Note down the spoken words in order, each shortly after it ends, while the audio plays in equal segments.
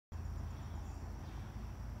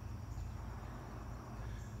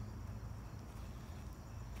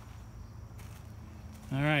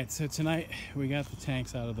All right, so tonight we got the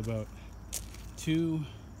tanks out of the boat. Two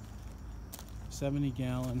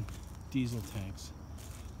 70-gallon diesel tanks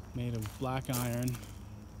made of black iron.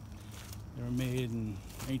 They were made in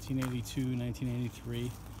 1982,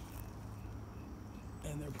 1983,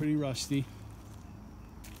 and they're pretty rusty.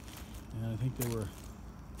 And I think they were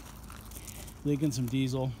leaking some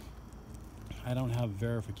diesel. I don't have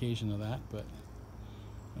verification of that, but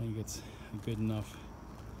I think it's a good enough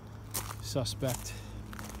suspect.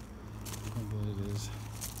 I think that it is.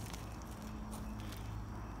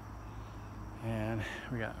 And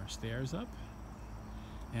we got our stairs up,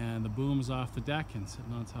 and the boom's off the deck and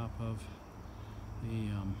sitting on top of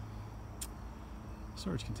the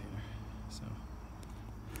storage container.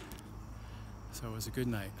 So it was a good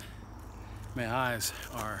night. My eyes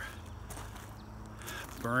are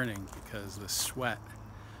burning because the sweat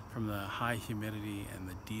from the high humidity and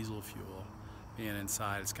the diesel fuel being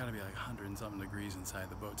inside. It's got to be like 100 and something degrees inside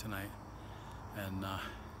the boat tonight. And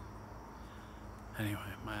anyway,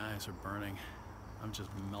 my eyes are burning. I'm just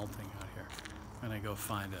melting out here. I'm gonna go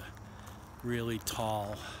find a really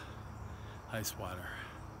tall ice water,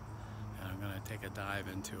 and I'm gonna take a dive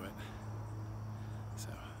into it. So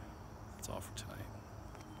that's all for tonight.